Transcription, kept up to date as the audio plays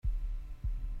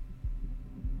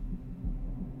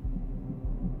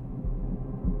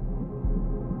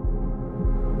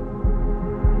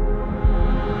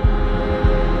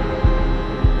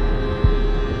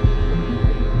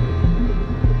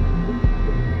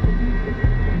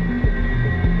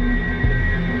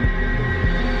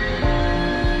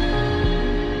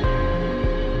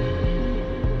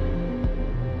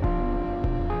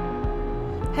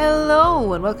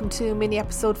Hello and welcome to mini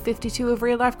episode 52 of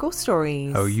Real Life Ghost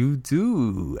Stories. How you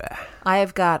do? I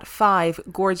have got 5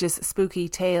 gorgeous spooky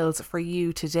tales for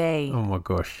you today. Oh my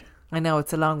gosh. I know,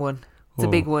 it's a long one. It's a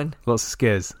big one. Lots of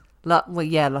scares. Lots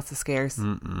of scares.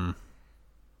 Mm-mm.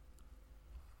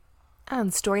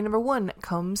 And story number 1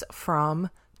 comes from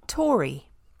Tori.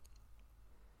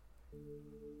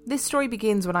 This story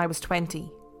begins when I was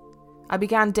 20. I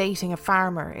began dating a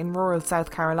farmer in rural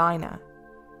South Carolina.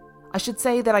 I should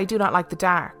say that I do not like the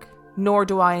dark, nor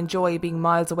do I enjoy being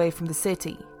miles away from the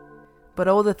city, but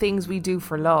all the things we do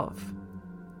for love.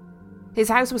 His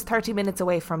house was 30 minutes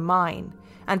away from mine,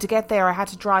 and to get there I had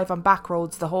to drive on back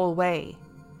roads the whole way.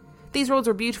 These roads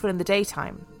were beautiful in the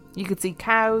daytime. You could see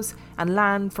cows and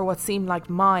land for what seemed like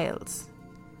miles.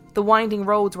 The winding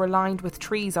roads were lined with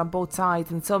trees on both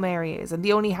sides in some areas, and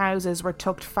the only houses were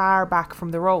tucked far back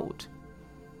from the road.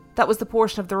 That was the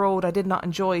portion of the road I did not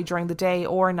enjoy during the day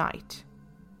or night.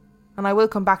 And I will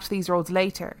come back to these roads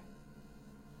later.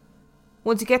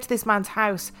 Once you get to this man's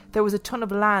house, there was a ton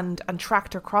of land and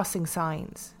tractor crossing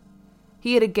signs.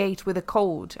 He had a gate with a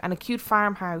code and a cute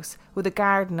farmhouse with a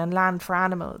garden and land for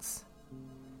animals.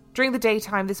 During the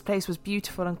daytime, this place was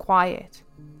beautiful and quiet.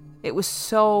 It was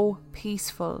so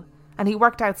peaceful, and he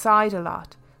worked outside a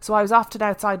lot, so I was often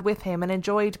outside with him and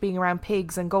enjoyed being around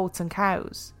pigs and goats and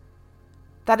cows.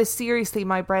 That is seriously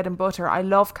my bread and butter. I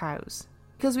love cows.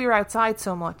 Because we were outside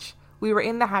so much, we were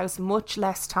in the house much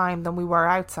less time than we were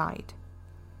outside.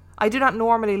 I do not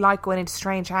normally like going into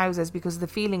strange houses because of the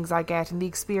feelings I get and the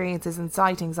experiences and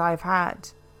sightings I have had.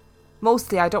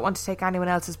 Mostly I don't want to take anyone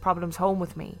else's problems home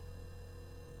with me.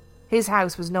 His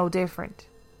house was no different.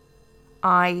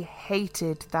 I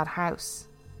hated that house.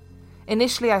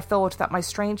 Initially I thought that my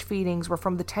strange feelings were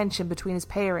from the tension between his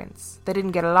parents. They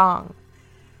didn't get along.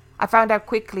 I found out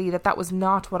quickly that that was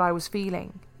not what I was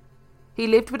feeling. He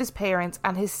lived with his parents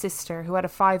and his sister, who had a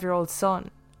 5-year-old son.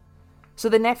 So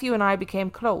the nephew and I became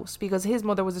close because his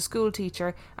mother was a school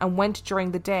teacher and went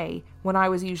during the day when I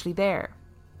was usually there.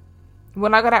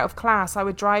 When I got out of class, I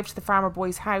would drive to the farmer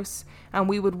boy's house and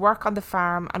we would work on the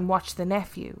farm and watch the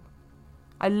nephew.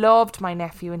 I loved my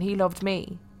nephew and he loved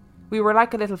me. We were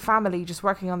like a little family just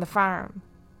working on the farm.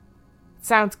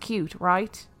 Sounds cute,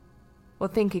 right? Well,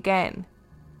 think again.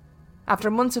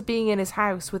 After months of being in his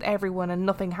house with everyone and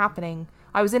nothing happening,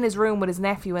 I was in his room with his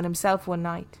nephew and himself one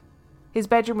night. His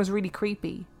bedroom was really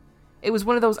creepy. It was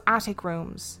one of those attic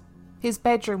rooms. His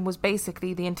bedroom was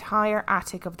basically the entire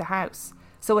attic of the house,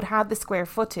 so it had the square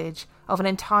footage of an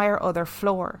entire other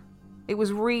floor. It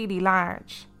was really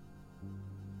large.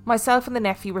 Myself and the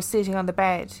nephew were sitting on the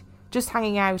bed, just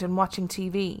hanging out and watching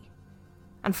TV.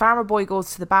 And Farmer Boy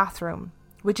goes to the bathroom,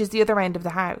 which is the other end of the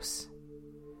house.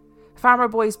 Farmer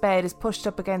Boy's bed is pushed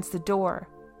up against the door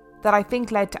that I think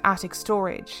led to attic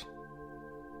storage.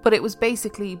 But it was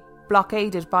basically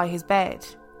blockaded by his bed.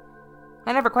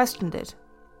 I never questioned it.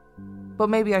 But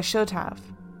maybe I should have.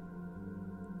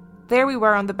 There we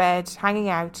were on the bed, hanging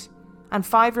out, and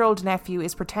 5-year-old nephew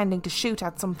is pretending to shoot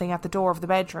at something at the door of the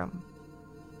bedroom.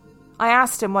 I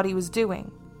asked him what he was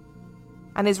doing,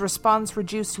 and his response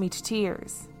reduced me to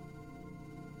tears.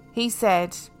 He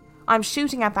said, "I'm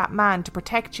shooting at that man to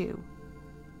protect you."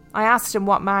 I asked him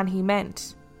what man he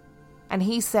meant, and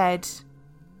he said,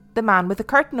 "The man with the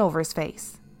curtain over his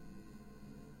face."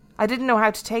 I didn't know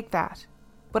how to take that,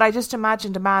 but I just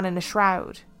imagined a man in a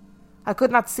shroud. I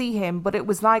could not see him, but it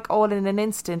was like all in an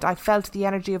instant I felt the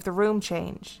energy of the room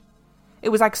change.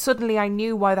 It was like suddenly I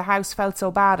knew why the house felt so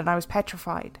bad and I was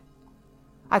petrified.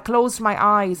 I closed my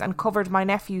eyes and covered my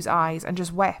nephew's eyes and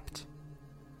just wept.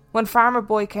 When Farmer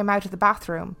Boy came out of the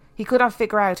bathroom, he could not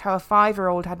figure out how a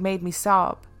 5-year-old had made me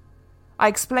sob. I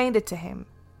explained it to him,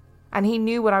 and he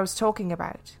knew what I was talking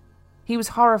about. He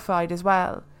was horrified as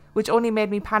well, which only made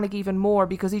me panic even more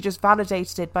because he just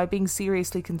validated it by being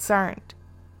seriously concerned.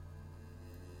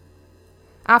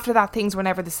 After that, things were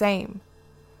never the same.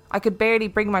 I could barely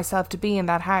bring myself to be in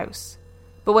that house,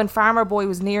 but when Farmer Boy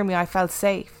was near me I felt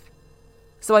safe.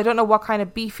 So I don't know what kind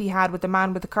of beef he had with the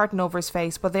man with the curtain over his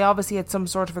face, but they obviously had some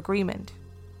sort of agreement.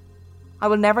 I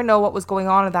will never know what was going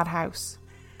on in that house,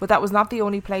 but that was not the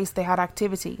only place they had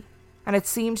activity, and it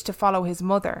seemed to follow his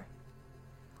mother.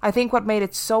 I think what made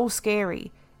it so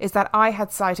scary is that I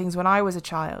had sightings when I was a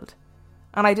child,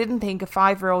 and I didn't think a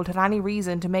 5-year-old had any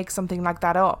reason to make something like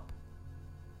that up.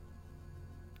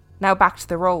 Now back to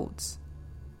the roads.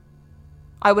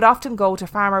 I would often go to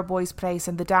Farmer Boy's place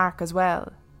in the dark as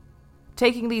well.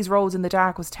 Taking these roads in the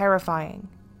dark was terrifying.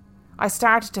 I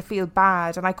started to feel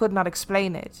bad and I could not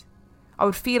explain it. I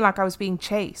would feel like I was being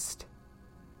chased.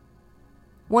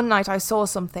 One night I saw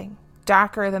something,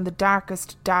 darker than the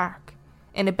darkest dark,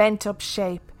 in a bent up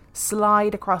shape,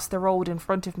 slide across the road in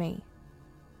front of me.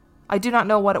 I do not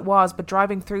know what it was, but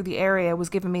driving through the area was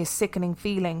giving me a sickening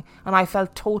feeling, and I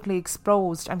felt totally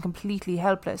exposed and completely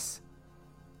helpless.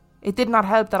 It did not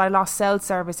help that I lost cell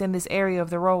service in this area of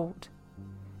the road.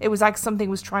 It was like something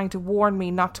was trying to warn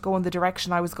me not to go in the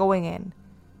direction I was going in,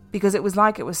 because it was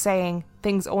like it was saying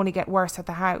things only get worse at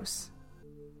the house.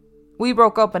 We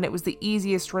broke up and it was the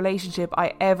easiest relationship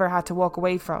I ever had to walk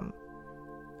away from.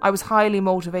 I was highly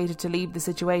motivated to leave the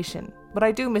situation, but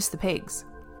I do miss the pigs.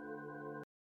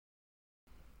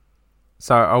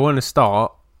 So I want to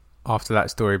start after that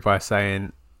story by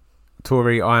saying,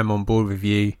 Tori, I am on board with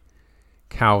you.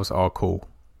 Cows are cool.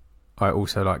 I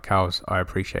also like cows. I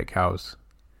appreciate cows.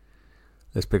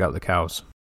 Let's pick up the cows.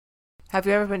 Have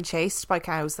you ever been chased by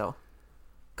cows though?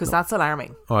 Because that's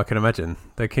alarming. Oh, I can imagine.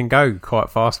 They can go quite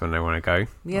fast when they want to go.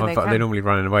 Yeah, They're normally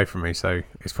running away from me, so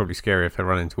it's probably scary if they're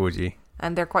running towards you.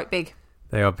 And they're quite big.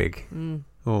 They are big.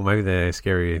 Oh, maybe they're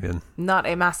scarier then. Not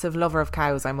a massive lover of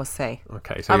cows, I must say.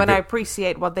 Okay, so I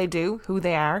appreciate what they do, who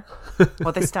they are,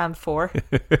 what they stand for.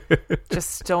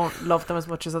 Just don't love them as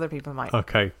much as other people might.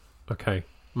 Okay.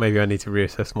 Maybe I need to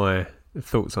reassess my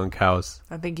thoughts on cows.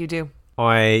 I think you do.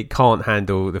 I can't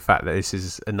handle the fact that this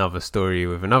is another story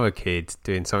with another kid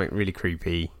doing something really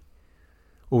creepy.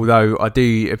 Although I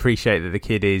do appreciate that the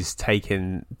kid is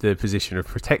taking the position of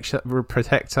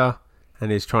protector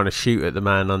and is trying to shoot at the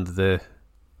man under the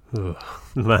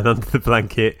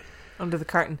blanket. Under the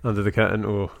curtain.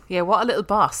 Oh. Yeah, what a little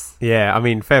boss. Yeah, I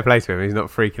mean, fair play to him. He's not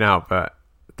freaking out, but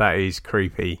that is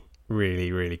creepy.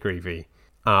 Really, really creepy.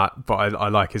 But I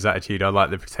like his attitude. I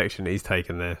like the protection that he's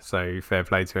taken there. So fair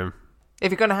play to him.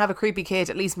 If you're going to have a creepy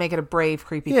kid, at least make it a brave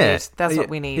creepy kid. That's what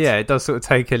we need. Yeah, it does sort of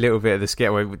take a little bit of the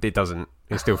scare away. It doesn't.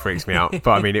 It still freaks me out.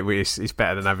 But I mean, it's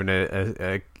better than having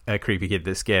a creepy kid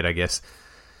that's scared, I guess.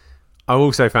 I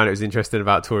also found it was interesting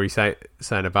about Tori saying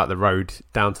about the road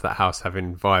down to that house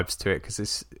having vibes to it, because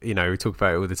it's, we talk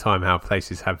about it all the time how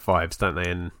places have vibes, don't they?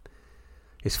 And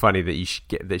it's funny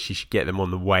that she should get them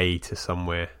on the way to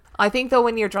somewhere. I think though,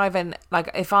 when you're driving,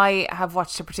 like if I have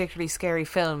watched a particularly scary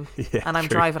film and I'm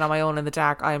driving on my own in the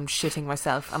dark, I am shitting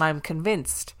myself, and I'm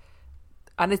convinced,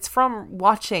 and it's from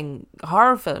watching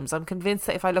horror films, I'm convinced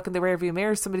that if I look in the rearview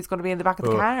mirror, somebody's going to be in the back of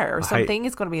the car, or something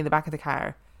is going to be in the back of the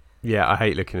car. Yeah, I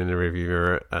hate looking in the rearview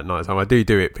mirror at night time. I do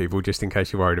it, people, just in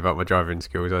case you're worried about my driving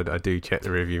skills. I do check the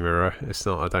rearview mirror. It's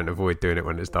not, I don't avoid doing it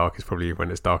when it's dark. When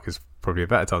it's dark is probably a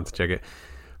better time to check it.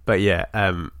 But yeah,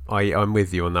 I'm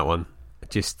with you on that one.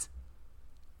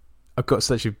 I've got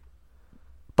such a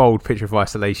bold picture of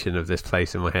isolation of this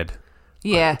place in my head.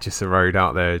 Yeah. Just the road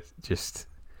out there, just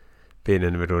being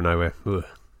in the middle of nowhere. Ugh.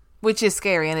 Which is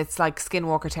scary, and it's like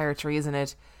Skinwalker territory, isn't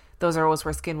it? Those are always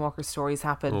where Skinwalker stories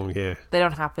happen. Oh, yeah. They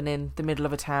don't happen in the middle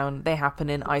of a town. They happen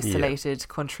in isolated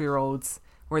country roads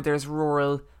where there's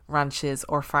rural ranches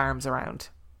or farms around.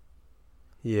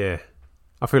 Yeah.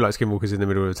 I feel like Skinwalkers in the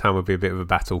middle of a town would be a bit of a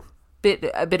battle.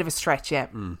 A bit of a stretch, yeah.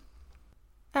 Mm.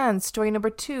 And story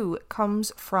number 2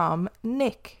 comes from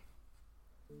Nick.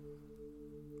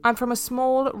 I'm from a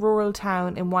small rural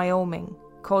town in Wyoming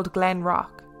called Glen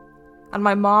Rock, and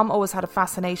my mom always had a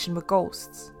fascination with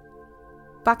ghosts.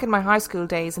 Back in my high school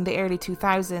days in the early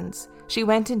 2000s, she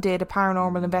went and did a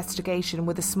paranormal investigation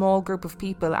with a small group of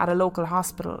people at a local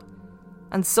hospital,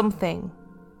 and something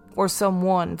or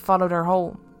someone followed her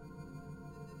home.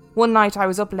 One night I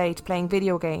was up late playing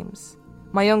video games.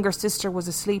 My younger sister was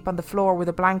asleep on the floor with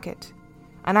a blanket,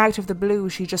 and out of the blue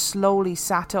she just slowly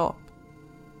sat up.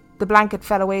 The blanket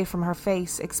fell away from her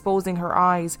face, exposing her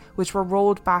eyes, which were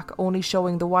rolled back, only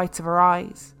showing the whites of her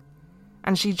eyes.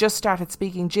 And she just started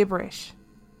speaking gibberish,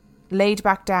 laid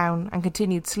back down and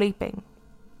continued sleeping.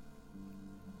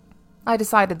 I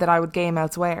decided that I would game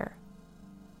elsewhere.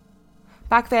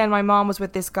 Back then my mom was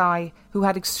with this guy who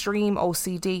had extreme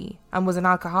OCD and was an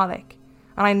alcoholic,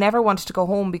 and I never wanted to go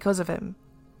home because of him.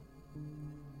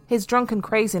 His drunken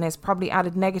craziness probably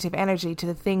added negative energy to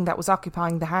the thing that was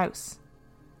occupying the house.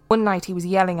 One night he was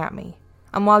yelling at me,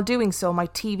 and while doing so my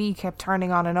TV kept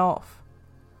turning on and off.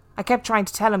 I kept trying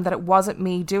to tell him that it wasn't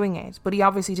me doing it, but he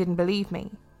obviously didn't believe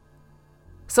me.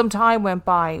 Some time went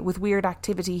by with weird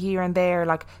activity here and there,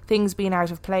 like things being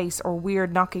out of place or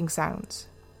weird knocking sounds.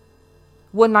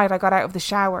 One night I got out of the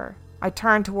shower. I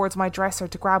turned towards my dresser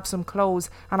to grab some clothes,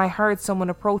 and I heard someone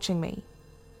approaching me.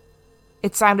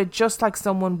 It sounded just like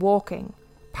someone walking,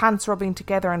 pants rubbing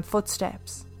together and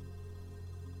footsteps.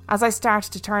 As I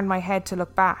started to turn my head to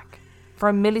look back, for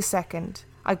a millisecond,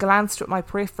 I glanced with my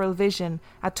peripheral vision,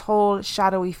 a tall,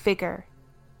 shadowy figure,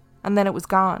 and then it was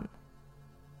gone.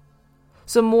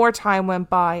 Some more time went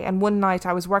by, and one night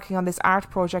I was working on this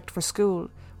art project for school,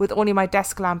 with only my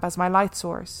desk lamp as my light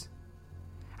source.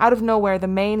 Out of nowhere, the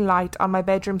main light on my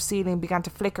bedroom ceiling began to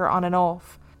flicker on and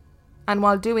off, and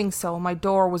while doing so, my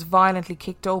door was violently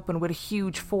kicked open with a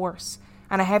huge force,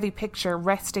 and a heavy picture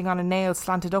resting on a nail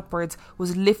slanted upwards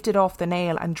was lifted off the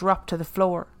nail and dropped to the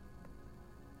floor.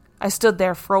 I stood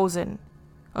there frozen,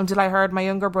 until I heard my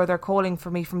younger brother calling for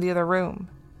me from the other room.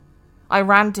 I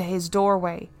ran to his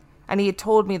doorway, and he had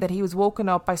told me that he was woken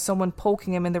up by someone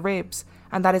poking him in the ribs,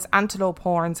 and that his antelope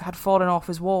horns had fallen off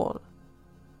his wall.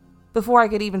 Before I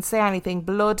could even say anything,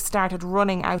 blood started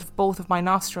running out of both of my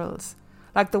nostrils,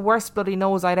 like the worst bloody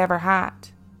nose I'd ever had.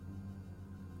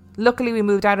 Luckily, we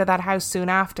moved out of that house soon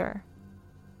after.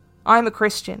 I'm a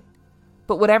Christian,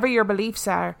 but whatever your beliefs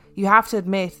are, you have to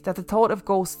admit that the thought of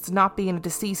ghosts not being a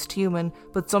deceased human,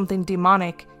 but something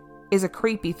demonic, is a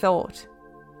creepy thought.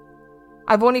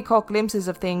 I've only caught glimpses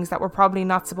of things that we're probably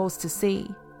not supposed to see,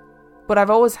 but I've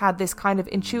always had this kind of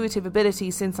intuitive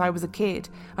ability since I was a kid,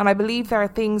 and I believe there are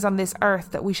things on this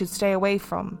earth that we should stay away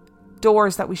from,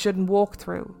 doors that we shouldn't walk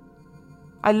through.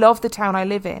 I love the town I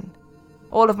live in.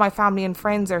 All of my family and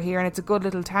friends are here, and it's a good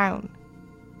little town.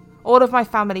 All of my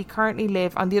family currently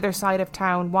live on the other side of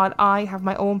town, while I have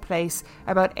my own place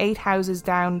about 8 houses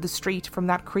down the street from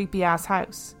that creepy ass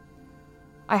house.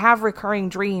 I have recurring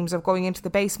dreams of going into the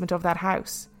basement of that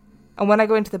house, and when I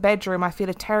go into the bedroom I feel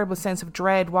a terrible sense of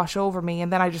dread wash over me,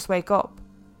 and then I just wake up.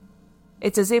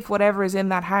 It's as if whatever is in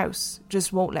that house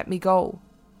just won't let me go.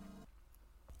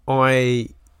 I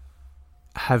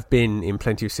have been in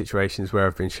plenty of situations where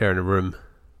I've been sharing a room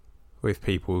with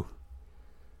people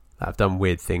that have done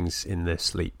weird things in their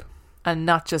sleep. And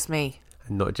not just me.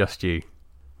 And not just you.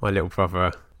 My little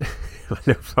brother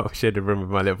shared a room with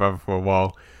my little brother for a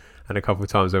while, and a couple of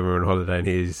times when we were on holiday, and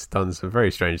he's done some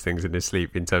very strange things in his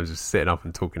sleep in terms of sitting up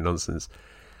and talking nonsense.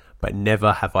 But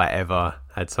never have I ever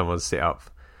had someone sit up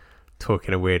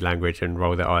talking a weird language and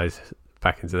roll their eyes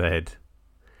back into their head.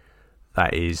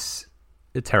 That is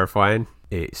terrifying.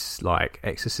 It's like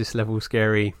Exorcist level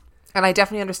scary. And I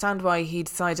definitely understand why he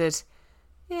decided,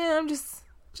 I'm just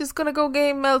going to go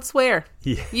game elsewhere.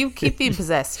 Yeah. You keep being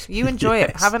possessed. You enjoy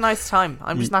it. Have a nice time.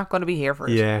 I'm just not going to be here for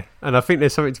it. Yeah. And I think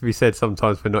there's something to be said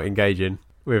sometimes for not engaging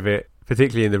with it,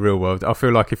 particularly in the real world. I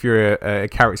feel like if you're a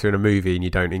character in a movie and you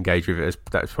don't engage with it,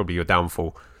 that's probably your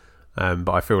downfall. But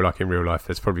I feel like in real life,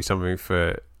 there's probably something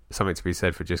to be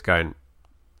said for just going,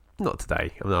 not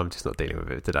today. I'm just not dealing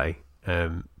with it today.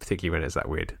 Particularly when it's that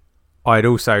weird. I'd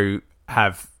also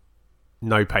have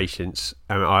no patience,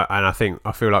 and I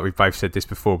feel like we've both said this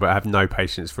before, but I have no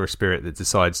patience for a spirit that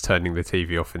decides turning the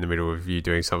TV off in the middle of you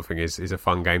doing something is a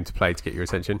fun game to play to get your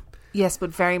attention. Yes,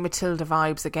 but very Matilda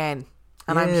vibes again.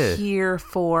 And yeah. I'm here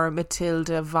for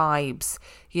Matilda vibes.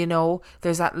 You know,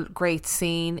 there's that great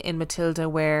scene in Matilda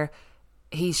where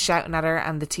he's shouting at her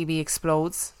and the TV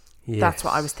explodes. Yes. That's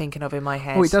what I was thinking of in my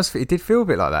head. Oh, it did feel a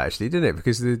bit like that actually, didn't it?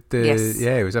 Because yes.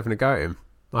 It was having a go at him.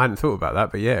 I hadn't thought about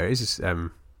that, but yeah, it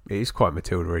is quite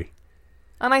Matilda-y.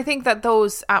 And I think that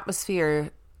those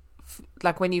atmosphere,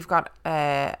 like when you've got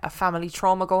a family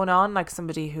trauma going on, like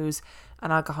somebody who's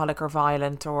an alcoholic or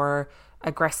violent or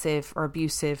aggressive or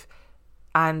abusive,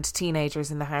 and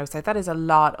teenagers in the house, like that is a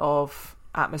lot of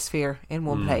atmosphere in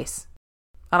one place.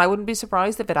 And I wouldn't be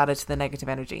surprised if it added to the negative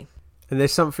energy. And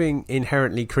there's something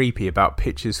inherently creepy about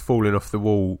pictures falling off the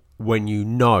wall when you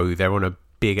know they're on a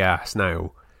big ass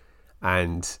nail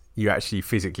and you actually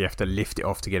physically have to lift it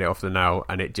off to get it off the nail,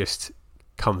 and it just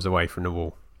comes away from the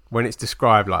wall. When it's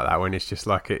described like that, when it's just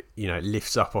like it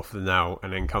lifts up off the nail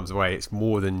and then comes away, it's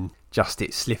more than just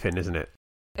it slipping, isn't it?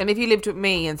 And if you lived with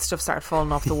me and stuff started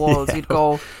falling off the walls, you'd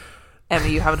go, Emma,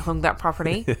 you haven't hung that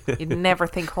properly. You'd never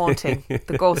think haunting.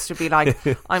 The ghost would be like,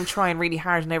 I'm trying really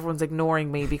hard and everyone's ignoring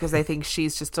me because they think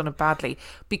she's just done it badly.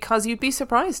 Because you'd be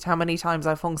surprised how many times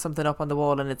I've hung something up on the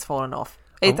wall and it's fallen off.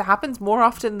 It happens more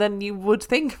often than you would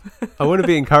think. I want to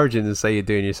be encouraging and say you're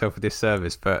doing yourself a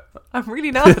disservice, but I'm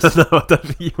really not. No, I don't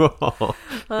think you are.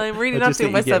 I'm really not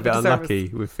doing myself a disservice. I just think you get a bit unlucky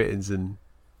with fittings and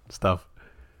stuff.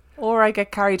 Or I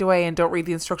get carried away and don't read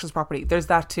the instructions properly. There's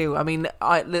that too. I mean,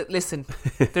 listen,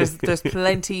 there's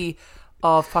plenty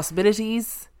of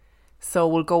possibilities, so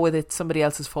we'll go with it. Somebody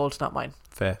else's fault, not mine.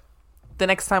 Fair. The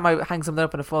next time I hang something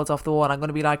up and it falls off the wall, I'm going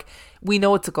to be like, we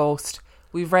know it's a ghost.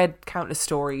 We've read countless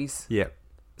stories. Yep.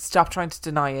 Stop trying to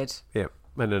deny it. Yep.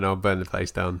 And then I'll burn the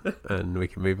place down and we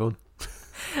can move on.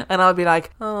 And I'll be like,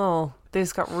 oh,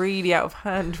 this got really out of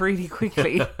hand really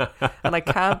quickly and I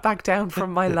can't back down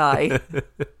from my lie.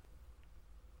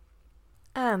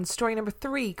 And story number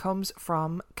 3 comes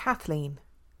from Kathleen.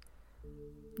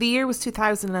 The year was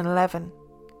 2011.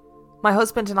 My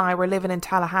husband and I were living in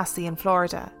Tallahassee in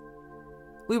Florida.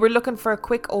 We were looking for a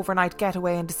quick overnight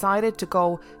getaway and decided to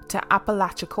go to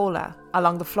Apalachicola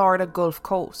along the Florida Gulf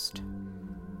Coast.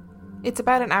 It's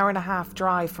about an hour and a half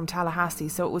drive from Tallahassee,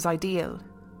 so it was ideal.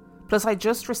 Plus, I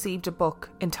just received a book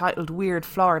entitled Weird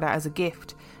Florida as a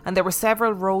gift, and there were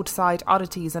several roadside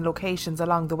oddities and locations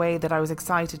along the way that I was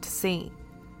excited to see.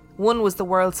 One was the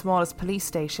world's smallest police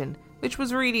station, which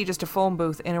was really just a phone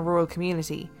booth in a rural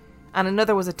community, and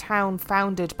another was a town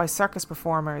founded by circus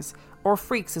performers, or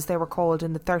freaks as they were called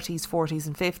in the 30s, 40s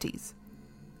and 50s.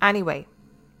 Anyway,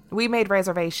 we made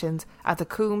reservations at the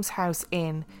Coombs House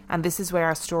Inn, and this is where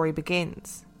our story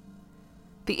begins.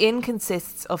 The inn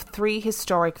consists of 3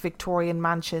 historic Victorian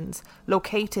mansions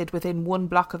located within 1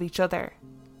 block of each other.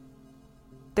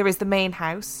 There is the main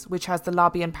house, which has the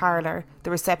lobby and parlour,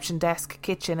 the reception desk,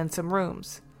 kitchen and some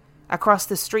rooms. Across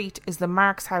the street is the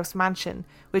Marks House Mansion,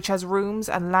 which has rooms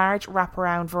and large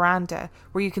wraparound veranda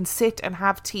where you can sit and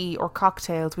have tea or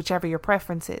cocktails, whichever your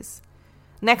preference is.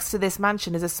 Next to this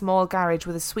mansion is a small garage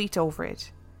with a suite over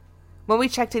it. When we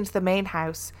checked into the main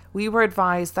house, we were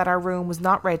advised that our room was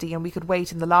not ready and we could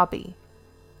wait in the lobby.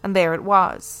 And there it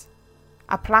was.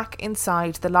 A plaque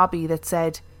inside the lobby that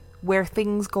said, "Where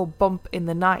things go bump in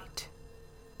the night,"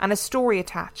 and a story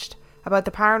attached about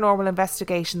the paranormal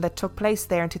investigation that took place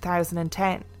there in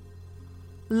 2010.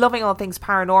 Loving all things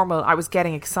paranormal, I was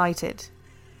getting excited.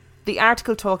 The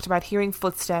article talked about hearing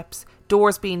footsteps,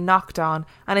 doors being knocked on,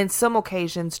 and in some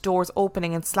occasions doors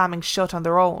opening and slamming shut on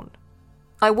their own.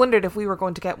 I wondered if we were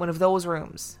going to get one of those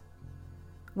rooms.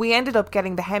 We ended up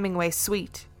getting the Hemingway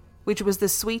suite, which was the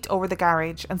suite over the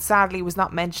garage and sadly was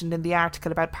not mentioned in the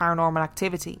article about paranormal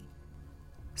activity.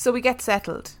 So we get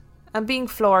settled, and being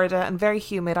Florida and very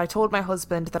humid, I told my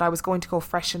husband that I was going to go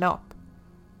freshen up.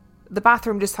 The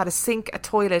bathroom just had a sink, a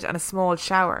toilet and a small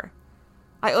shower.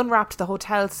 I unwrapped the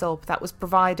hotel soap that was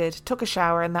provided, took a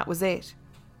shower and that was it.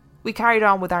 We carried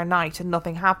on with our night and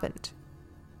nothing happened.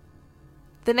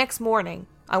 The next morning,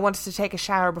 I wanted to take a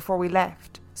shower before we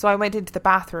left, so I went into the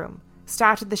bathroom,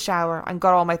 started the shower and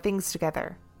got all my things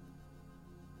together.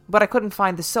 But I couldn't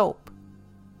find the soap.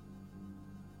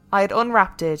 I had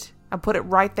unwrapped it and put it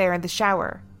right there in the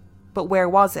shower, but where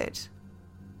was it?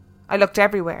 I looked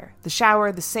everywhere, the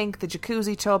shower, the sink, the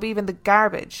jacuzzi tub, even the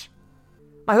garbage.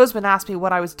 My husband asked me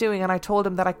what I was doing and I told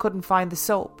him that I couldn't find the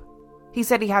soap. He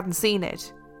said he hadn't seen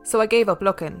it, so I gave up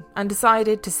looking and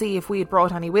decided to see if we had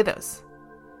brought any with us.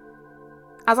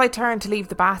 As I turned to leave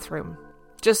the bathroom,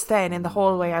 just then in the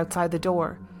hallway outside the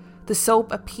door, the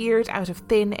soap appeared out of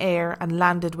thin air and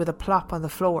landed with a plop on the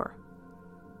floor.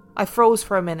 I froze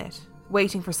for a minute,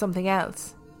 waiting for something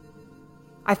else.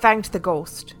 I thanked the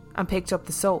ghost and picked up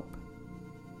the soap.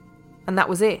 And that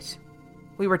was it.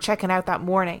 We were checking out that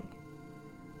morning.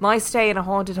 My stay in a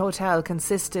haunted hotel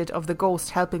consisted of the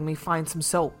ghost helping me find some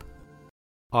soap.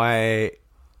 I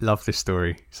love this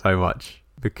story so much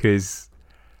because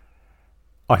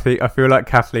I feel like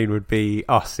Kathleen would be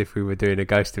us if we were doing a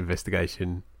ghost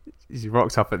investigation. She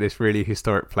rocks up at this really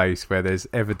historic place where there's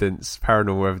evidence,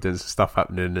 paranormal evidence of stuff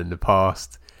happening in the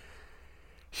past.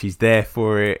 She's there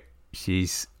for it.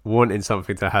 She's wanting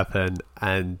something to happen,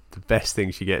 and the best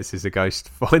thing she gets is a ghost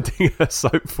finding her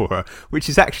soap for her, which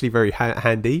is actually very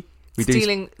handy.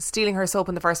 Stealing her soap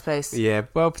in the first place. Yeah,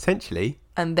 well, potentially.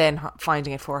 And then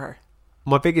finding it for her.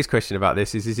 My biggest question about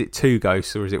this is it 2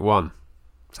 ghosts or is it 1?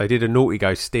 So did a naughty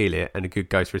ghost steal it and a good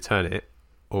ghost return it?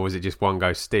 Or was it just 1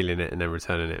 ghost stealing it and then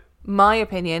returning it? My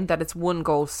opinion, that it's 1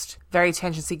 ghost, very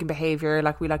attention-seeking behaviour,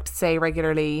 like we like to say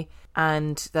regularly,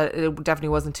 and that it definitely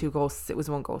wasn't 2 ghosts, it was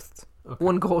 1 ghost. Okay.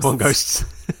 1 ghost. 1 ghost.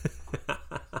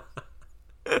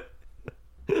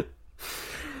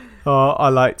 Oh, I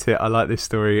liked it. I like this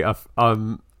story.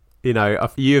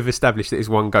 You've established that it's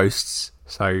 1 ghosts,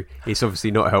 so it's obviously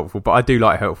not helpful, but I do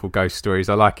like helpful ghost stories.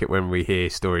 I like it when we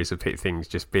hear stories of things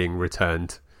just being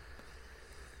returned.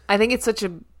 I think it's such a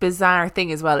bizarre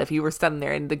thing as well if you were standing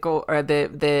there and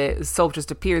the soap just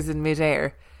appears in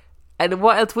midair. And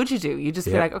what else would you do? You'd just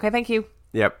be like, okay, thank you.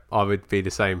 Yep, I would be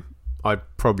the same. I'd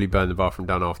probably burn the bathroom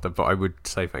down after, but I would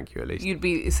say thank you at least. You'd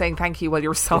be saying thank you while you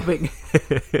were sobbing.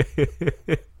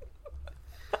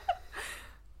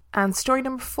 And story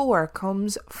number 4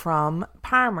 comes from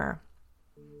Palmer.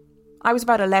 I was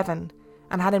about 11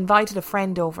 and had invited a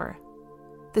friend over.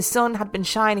 The sun had been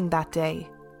shining that day,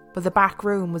 but the back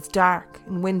room was dark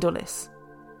and windowless.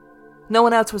 No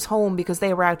one else was home because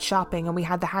they were out shopping and we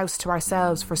had the house to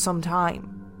ourselves for some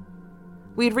time.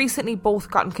 We had recently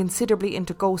both gotten considerably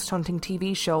into ghost hunting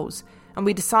TV shows, and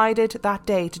we decided that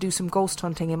day to do some ghost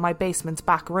hunting in my basement's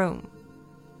back room.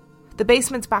 The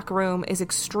basement's back room is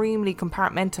extremely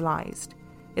compartmentalised.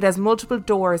 It has multiple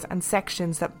doors and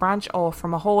sections that branch off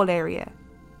from a whole area.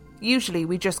 Usually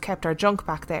we just kept our junk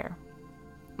back there.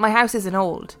 My house isn't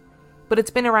old, but it's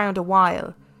been around a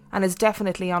while and is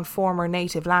definitely on former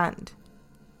native land.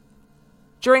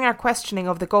 During our questioning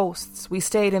of the ghosts, we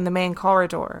stayed in the main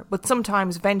corridor, but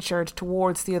sometimes ventured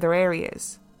towards the other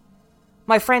areas.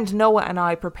 My friend Noah and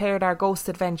I prepared our ghost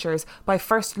adventures by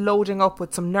first loading up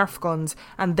with some Nerf guns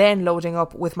and then loading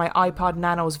up with my iPod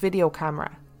Nano's video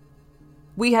camera.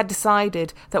 We had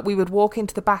decided that we would walk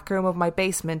into the back room of my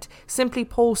basement, simply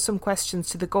pose some questions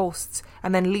to the ghosts,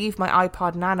 and then leave my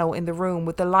iPod Nano in the room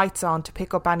with the lights on to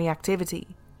pick up any activity.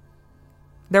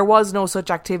 There was no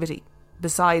such activity,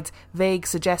 besides vague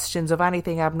suggestions of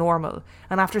anything abnormal,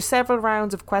 and after several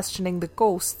rounds of questioning the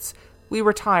ghosts, we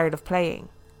were tired of playing.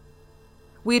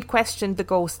 We had questioned the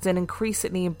ghosts in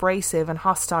increasingly abrasive and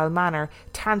hostile manner,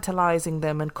 tantalising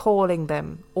them and calling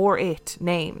them, or it,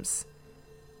 names.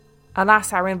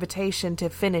 Alas, our invitation to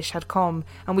finish had come,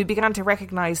 and we began to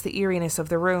recognise the eeriness of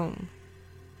the room.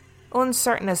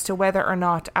 Uncertain as to whether or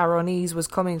not our unease was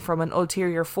coming from an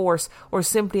ulterior force or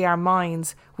simply our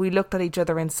minds, we looked at each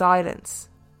other in silence.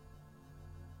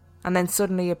 And then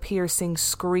suddenly a piercing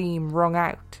scream rung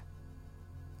out.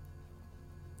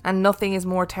 And nothing is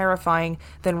more terrifying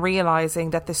than realising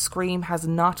that the scream has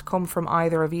not come from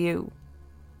either of you.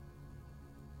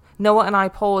 Noah and I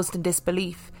paused in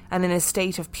disbelief, and in a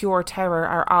state of pure terror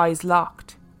our eyes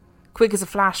locked. Quick as a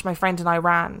flash, my friend and I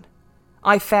ran.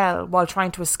 I fell while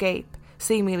trying to escape,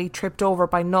 seemingly tripped over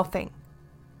by nothing.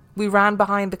 We ran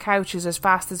behind the couches as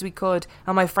fast as we could,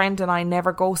 and my friend and I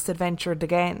never ghost adventured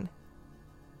again.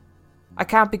 I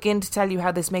can't begin to tell you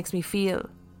how this makes me feel.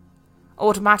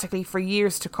 Automatically, for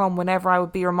years to come, whenever I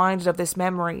would be reminded of this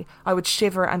memory, I would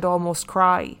shiver and almost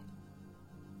cry.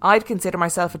 I'd consider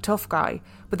myself a tough guy,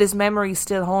 but this memory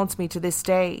still haunts me to this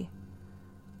day.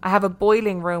 I have a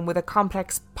boiling room with a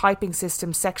complex piping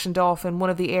system sectioned off in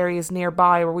one of the areas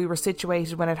nearby where we were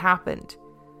situated when it happened.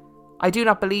 I do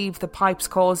not believe the pipes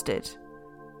caused it.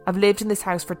 I've lived in this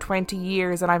house for 20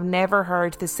 years and I've never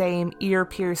heard the same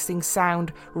ear-piercing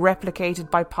sound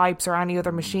replicated by pipes or any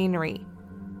other machinery.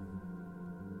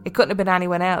 It couldn't have been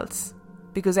anyone else,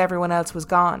 because everyone else was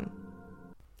gone.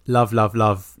 Love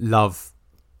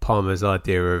Palmer's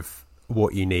idea of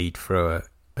what you need for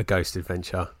a ghost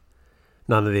adventure.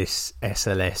 None of this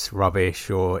SLS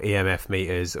rubbish or EMF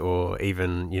meters or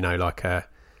even, like a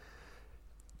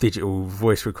digital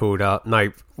voice recorder.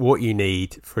 No, what you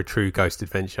need for a true ghost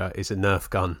adventure is a Nerf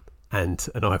gun and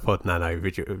an iPod Nano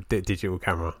digital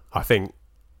camera. I think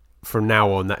from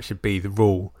now on that should be the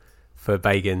rule for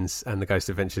Bagans and the Ghost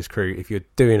Adventures crew. If you're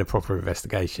doing a proper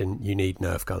investigation, you need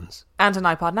Nerf guns. And an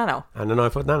iPod Nano.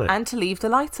 And to leave the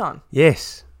lights on.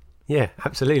 Yes. Yeah,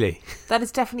 absolutely. That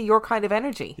is definitely your kind of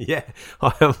energy. Yeah,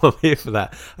 I'm here for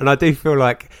that. And I do feel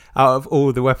like out of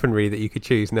all the weaponry that you could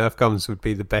choose, Nerf guns would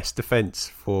be the best defence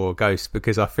for ghosts,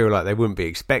 because I feel like they wouldn't be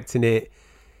expecting it.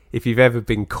 If you've ever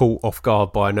been caught off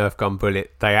guard by a Nerf gun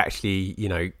bullet, they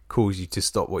actually, cause you to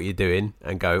stop what you're doing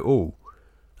and go, oh,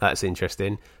 that's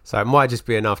interesting. So it might just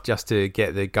be enough just to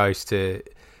get the ghost to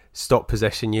stop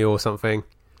possessing you or something.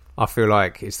 I feel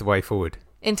like it's the way forward.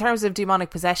 In terms of demonic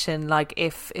possession, like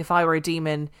if I were a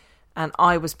demon and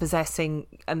I was possessing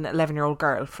an 11-year-old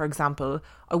girl, for example,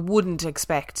 I wouldn't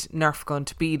expect Nerf gun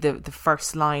to be the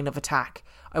first line of attack.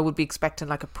 I would be expecting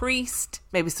like a priest,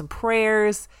 maybe some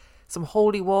prayers, some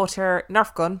holy water.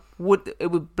 Nerf gun would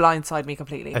blindside me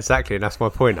completely. Exactly, and that's my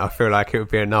point. I feel like it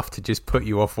would be enough to just put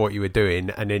you off what you were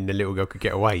doing, and then the little girl could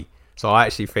get away. So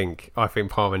I think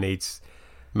Palmer needs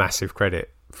massive credit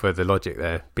for the logic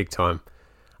there, big time.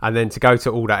 And then to go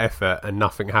to all that effort and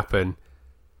nothing happen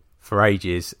for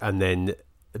ages, and then one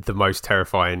of the most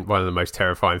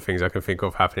terrifying things I can think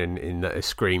of happening in a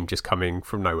scream just coming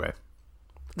from nowhere.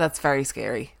 That's very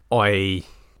scary. I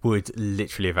would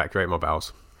literally evacuate my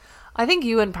bowels. I think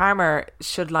you and Palmer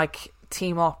should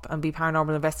team up and be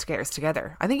paranormal investigators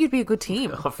together. I think you'd be a good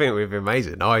team. I think we'd be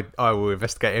amazing. I will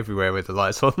investigate everywhere with the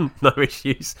lights on, no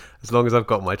issues, as long as I've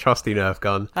got my trusty Nerf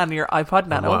gun and your iPod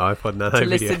Nano, to video.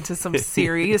 Listen to some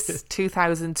serious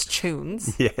 2000s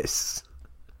tunes. Yes.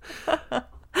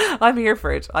 I'm here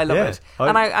for it. I love it.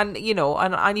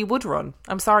 And you would run.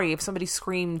 I'm sorry if somebody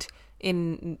screamed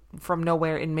from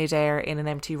nowhere in midair in an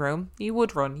empty room, you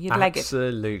would run. You'd leg it.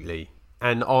 Absolutely.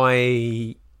 And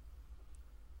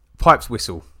pipes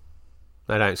whistle.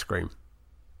 They don't scream.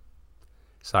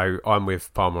 So I'm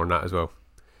with Palmer on that as well.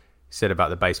 He said about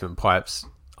the basement pipes.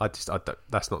 That's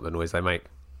not the noise they make.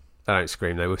 They don't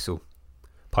scream, they whistle.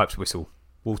 Pipes whistle.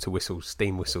 Water whistles.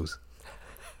 Steam whistles.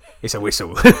 It's a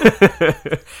whistle.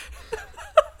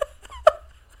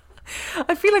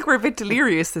 I feel like we're a bit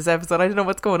delirious this episode. I don't know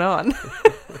what's going on.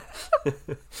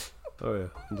 Oh yeah,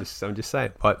 I'm just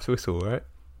saying, pipes whistle, right?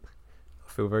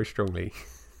 I feel very strongly.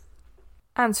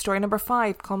 And story number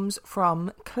 5 comes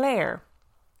from Claire.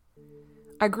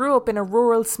 I grew up in a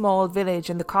rural small village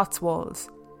in the Cotswolds,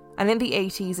 and in the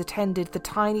 80s attended the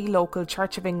tiny local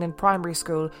Church of England primary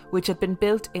school, which had been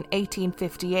built in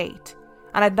 1858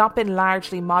 and had not been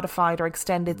largely modified or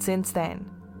extended since then.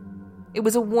 It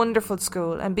was a wonderful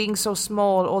school, and being so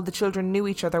small, all the children knew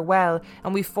each other well,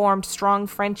 and we formed strong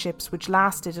friendships which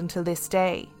lasted until this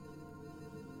day.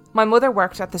 My mother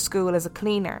worked at the school as a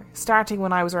cleaner, starting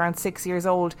when I was around 6 years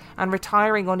old and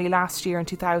retiring only last year in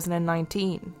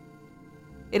 2019.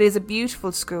 It is a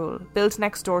beautiful school, built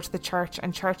next door to the church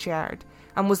and churchyard,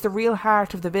 and was the real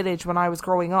heart of the village when I was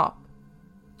growing up.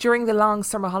 During the long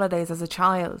summer holidays as a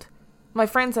child, my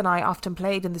friends and I often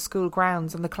played in the school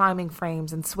grounds on the climbing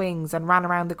frames and swings and ran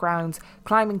around the grounds,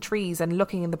 climbing trees and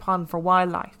looking in the pond for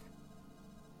wildlife.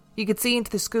 You could see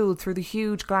into the school through the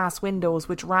huge glass windows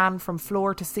which ran from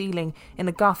floor to ceiling in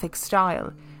a Gothic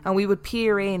style, and we would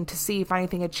peer in to see if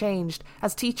anything had changed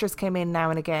as teachers came in now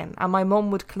and again, and my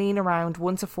mum would clean around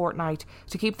once a fortnight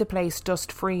to keep the place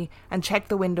dust-free and check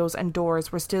the windows and doors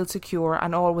were still secure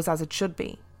and all was as it should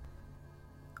be.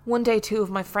 One day 2 of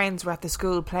my friends were at the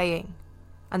school playing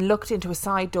and looked into a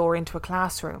side door into a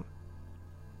classroom.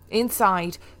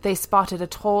 Inside, they spotted a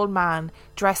tall man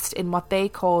dressed in what they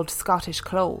called Scottish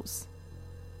clothes.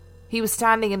 He was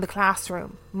standing in the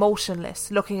classroom,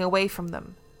 motionless, looking away from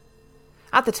them.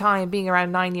 At the time, being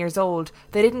around 9 years old,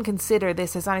 they didn't consider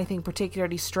this as anything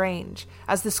particularly strange,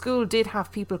 as the school did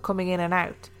have people coming in and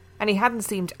out, and he hadn't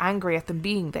seemed angry at them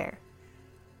being there.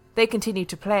 They continued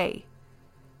to play,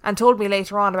 and told me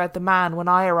later on about the man when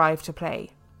I arrived to play.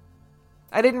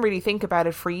 I didn't really think about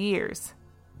it for years.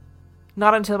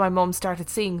 Not until my mum started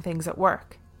seeing things at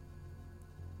work.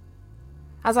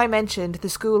 As I mentioned, the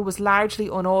school was largely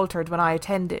unaltered when I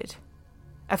attended.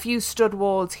 A few stud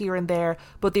walls here and there,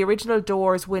 but the original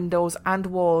doors, windows and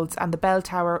walls and the bell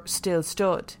tower still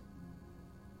stood.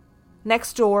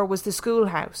 Next door was the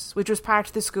schoolhouse, which was part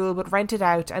of the school but rented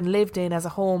out and lived in as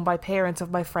a home by parents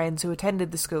of my friends who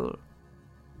attended the school.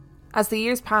 As the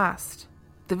years passed,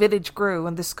 the village grew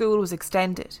and the school was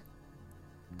extended.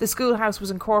 The schoolhouse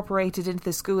was incorporated into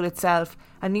the school itself,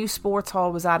 a new sports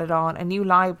hall was added on, a new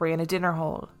library and a dinner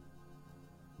hall.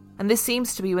 And this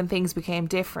seems to be when things became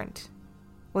different,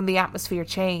 when the atmosphere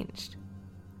changed.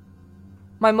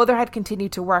 My mother had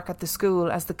continued to work at the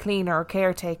school as the cleaner or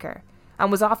caretaker,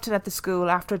 and was often at the school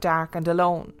after dark and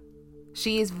alone.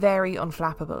 She is very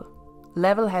unflappable,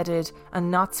 level-headed and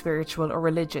not spiritual or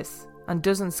religious, and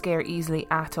doesn't scare easily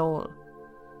at all.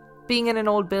 Being in an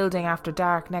old building after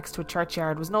dark next to a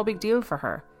churchyard was no big deal for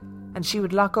her, and she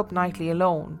would lock up nightly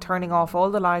alone, turning off all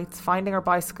the lights, finding her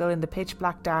bicycle in the pitch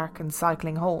black dark and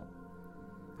cycling home.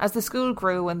 As the school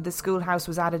grew and the schoolhouse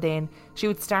was added in, she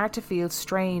would start to feel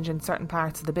strange in certain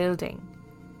parts of the building,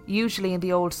 usually in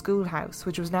the old schoolhouse,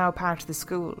 which was now part of the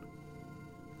school.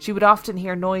 She would often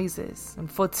hear noises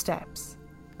and footsteps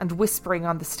and whispering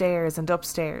on the stairs and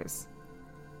upstairs.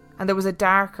 And there was a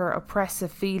darker,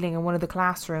 oppressive feeling in one of the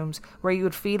classrooms where you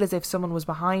would feel as if someone was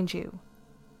behind you.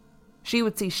 She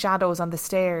would see shadows on the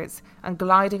stairs and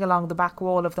gliding along the back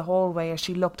wall of the hallway as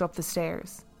she looked up the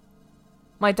stairs.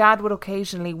 My dad would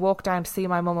occasionally walk down to see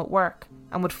my mum at work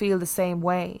and would feel the same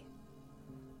way.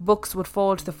 Books would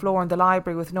fall to the floor in the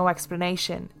library with no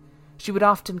explanation. She would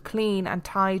often clean and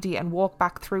tidy and walk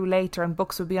back through later and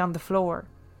books would be on the floor.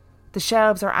 The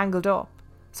shelves are angled up,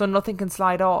 so nothing can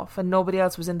slide off and nobody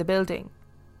else was in the building.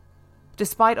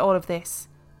 Despite all of this,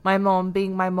 my mum,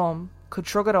 being my mum, could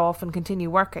shrug it off and continue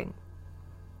working.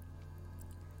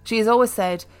 She has always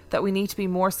said that we need to be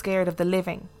more scared of the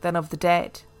living than of the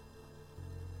dead.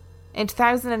 In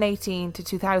 2018 to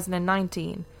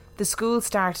 2019, the school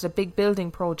started a big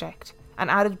building project and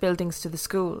added buildings to the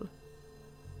school.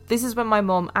 This is when my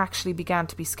mum actually began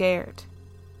to be scared.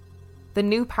 The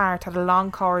new part had a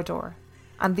long corridor,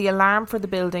 and the alarm for the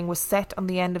building was set on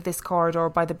the end of this corridor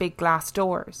by the big glass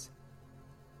doors.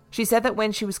 She said that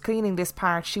when she was cleaning this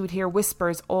part, she would hear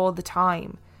whispers all the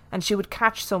time, and she would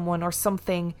catch someone or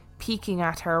something peeking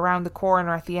at her around the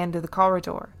corner at the end of the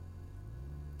corridor.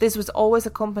 This was always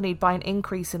accompanied by an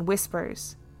increase in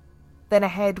whispers. Then a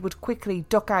head would quickly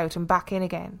duck out and back in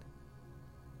again.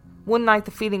 One night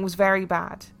the feeling was very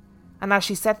bad, and as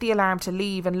she set the alarm to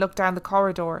leave and looked down the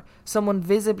corridor, someone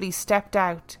visibly stepped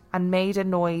out and made a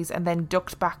noise and then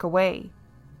ducked back away.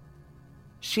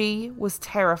 She was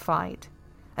terrified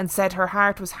and said her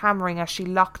heart was hammering as she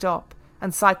locked up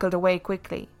and cycled away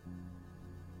quickly.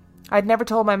 I'd never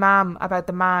told my mum about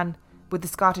the man with the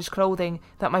Scottish clothing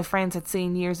that my friends had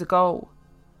seen years ago.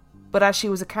 but as she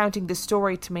was accounting this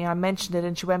story to me, I mentioned it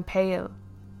and she went pale.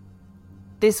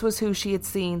 This was who she had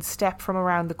seen step from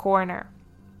around the corner.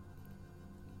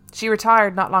 She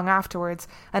retired not long afterwards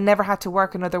and never had to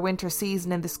work another winter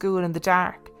season in the school in the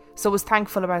dark, so was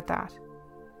thankful about that.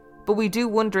 But we do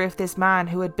wonder if this man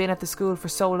who had been at the school for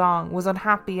so long was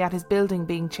unhappy at his building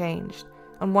being changed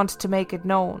and wanted to make it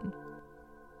known.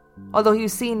 Although he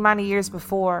was seen many years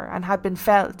before and had been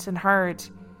felt and heard,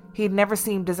 he had never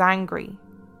seemed as angry.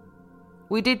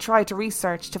 We did try to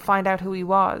research to find out who he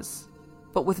was,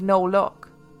 but with no luck.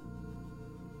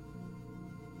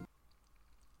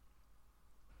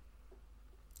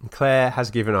 Claire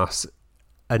has given us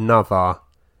another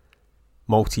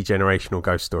multi-generational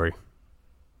ghost story.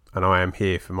 And I am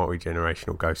here for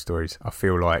multi-generational ghost stories. I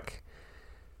feel like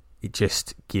it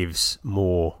just gives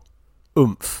more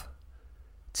oomph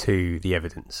to the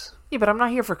evidence. Yeah, but I'm not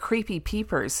here for creepy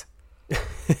peepers. I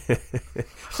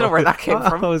don't know where that came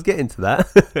from. I was getting to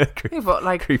that. Yeah, but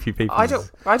like, creepy peepers.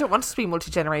 I don't want it to be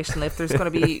multi-generational if there's going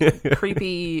to be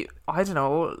creepy, I don't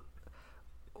know,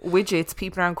 widgets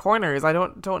peeping around corners. I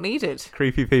don't need it.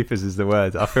 Creepy peepers is the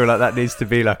word. I feel like that needs to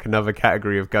be like another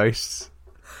category of ghosts.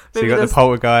 So Maybe you got the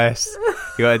poltergeist,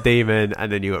 you got a demon, and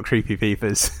then you got creepy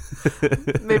peepers.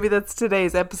 Maybe that's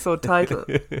today's episode title.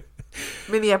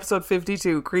 Mini episode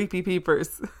 52, Creepy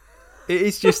Peepers. It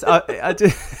is just,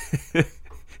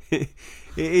 it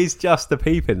is just the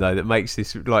peeping though that makes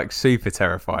this like super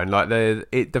terrifying. Like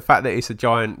the fact that it's a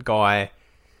giant guy,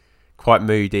 quite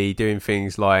moody, doing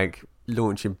things like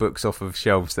launching books off of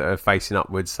shelves that are facing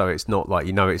upwards, so it's not like,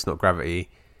 it's not gravity.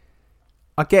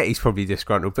 I get he's probably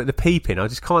disgruntled, but the peeping, I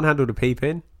just can't handle the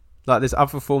peeping. Like, there's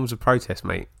other forms of protest,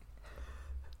 mate,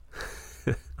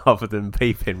 other than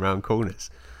peeping round corners.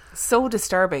 So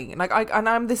disturbing. Like,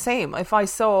 I'm the same. If I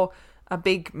saw a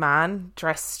big man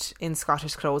dressed in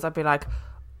Scottish clothes, I'd be like,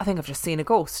 I think I've just seen a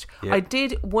ghost. Yeah. I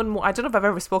did one I don't know if I've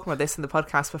ever spoken about this in the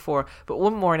podcast before, but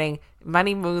one morning,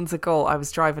 many moons ago, I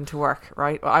was driving to work,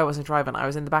 right? Well, I wasn't driving, I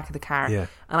was in the back of the car. Yeah.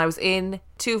 And I was in,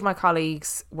 two of my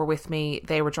colleagues were with me.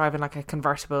 They were driving like a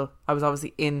convertible. I was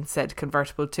obviously in said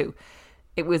convertible too.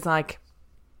 It was like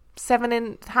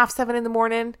 7:30 in the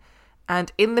morning,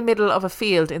 and in the middle of a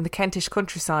field in the Kentish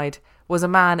countryside was a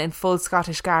man in full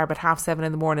Scottish garb at 7:30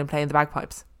 in the morning playing the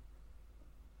bagpipes.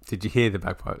 Did you hear the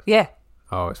bagpipes? Yeah.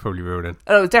 Oh, it's probably real then.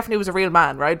 Oh, it definitely was a real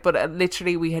man, right? But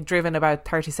literally we had driven about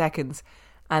 30 seconds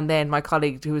and then my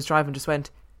colleague who was driving just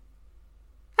went,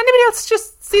 anybody else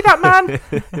just see that man?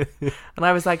 And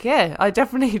I was like, yeah, I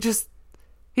definitely just,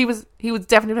 he was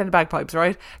definitely playing the bagpipes,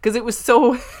 right? Because it was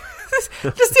so, just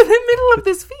in the middle of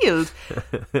this field,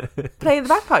 playing the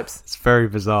bagpipes. It's very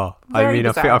bizarre. Very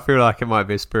bizarre. I feel like it might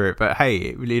be a spirit, but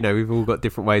hey, we've all got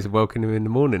different ways of welcoming him in the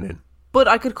morning in. But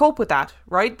I could cope with that,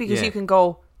 right? Because Yeah. you can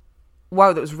go,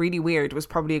 wow, that was really weird. It was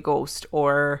probably a ghost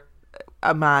or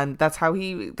a man. That's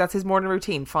his morning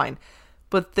routine. Fine.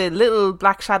 But the little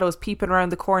black shadows peeping around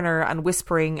the corner and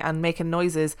whispering and making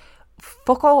noises,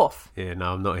 fuck off. Yeah,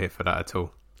 no, I'm not here for that at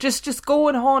all. Just go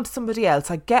and haunt somebody else.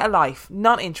 Like, get a life.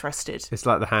 Not interested. It's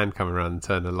like the hand coming around and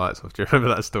turning the lights off. Do you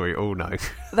remember that story? Oh, no.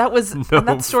 That was, and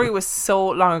that story was so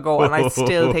long ago and I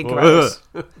still think about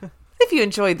it. If you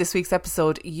enjoyed this week's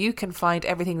episode, you can find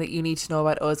everything that you need to know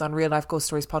about us on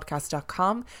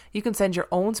reallifeghoststoriespodcast.com. You can send your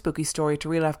own spooky story to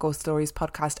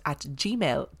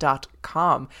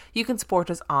reallifeghoststoriespodcast@gmail.com. You can support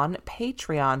us on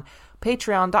Patreon.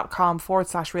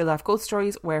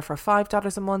 Patreon.com/reallifeghoststories, where for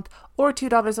 $5 a month or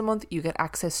 $2 a month, you get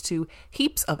access to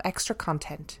heaps of extra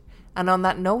content. And on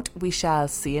that note, we shall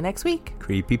see you next week.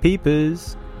 Creepy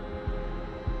peepers.